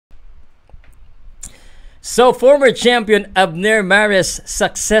So, former champion Abner Mares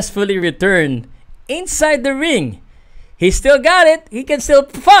successfully returned inside the ring. He still got it. He can still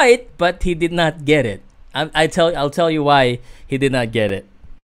fight, but he did not get it. I'll tell you why he did not get it.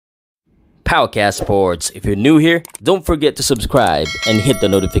 Powcast Sports. If you're new here, don't forget to subscribe and hit the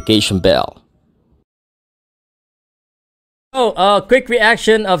notification bell. Oh, quick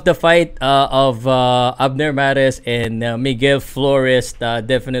reaction of the fight of Abner Mares and Miguel Flores.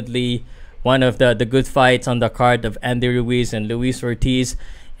 Definitely one of the good fights on the card of Andy Ruiz and Luis Ortiz.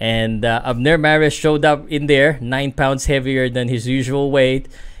 And Abner Mares showed up in there, 9 pounds heavier than his usual weight.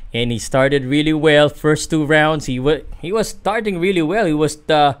 And he started really well. First 2 rounds, he was starting really well. He was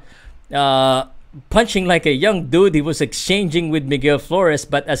punching like a young dude. He was exchanging with Miguel Flores.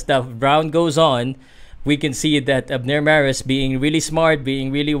 But as the round goes on, we can see that Abner Mares being really smart,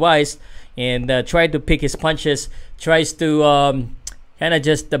 being really wise, and tried to pick his punches, tries to kind of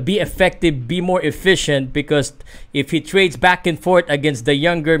just be effective, be more efficient, because if he trades back and forth against the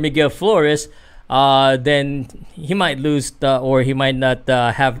younger Miguel Flores, then he might lose or he might not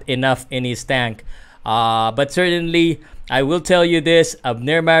have enough in his tank. But certainly, I will tell you this,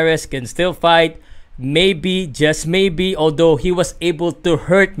 Abner Mares can still fight. Maybe, just maybe, although he was able to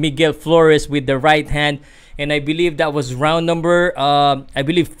hurt Miguel Flores with the right hand. And I believe that was round number,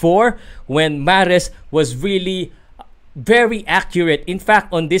 4, when Mares was really very accurate. In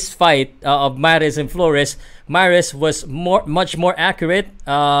fact, on this fight of Mares and Flores, Mares was much more accurate,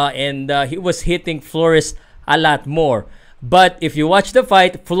 and he was hitting Flores a lot more. But if you watch the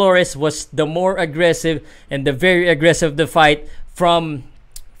fight, Flores was the more aggressive and the very aggressive the fight from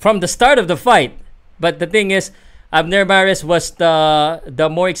the start of the fight. But the thing is, Abner Mares was the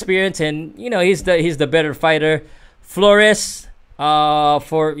more experienced, and he's the better fighter. Flores, to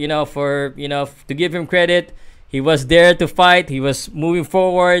give him credit, he was there to fight. He was moving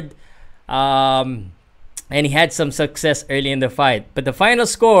forward, and he had some success early in the fight. But the final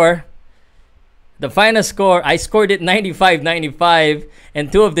score, I scored it 95-95,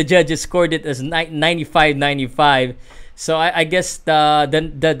 and 2 of the judges scored it as 95-95. So I guess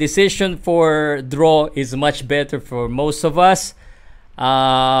the decision for draw is much better for most of us.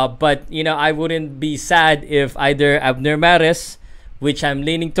 But I wouldn't be sad if either Abner Mares, which I'm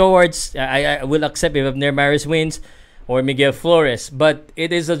leaning towards, I will accept if Abner Mares wins, or Miguel Flores. But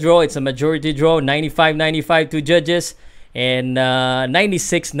it is a draw. It's a majority draw. 95-95 2 judges, and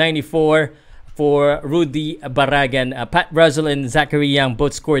 96-94 for Rudy Barragan. Pat Brazel and Zachary Young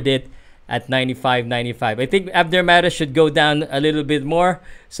both scored it at 95-95. I think Abner Mares should go down a little bit more,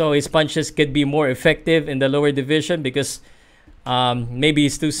 so his punches could be more effective in the lower division, because maybe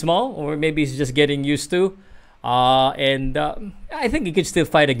he's too small, or maybe he's just getting used to. And I think he could still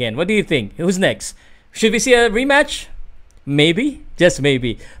fight again. What do you think? Who's next? Should we see a rematch? Maybe, just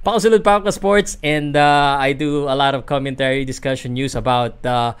maybe. Pow Salud, Powcast Sports, and I do a lot of commentary, discussion, news about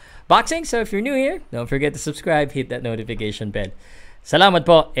boxing. So if you're new here, don't forget to subscribe, hit that notification bell. Salamat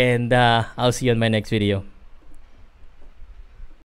po, and I'll see you on my next video.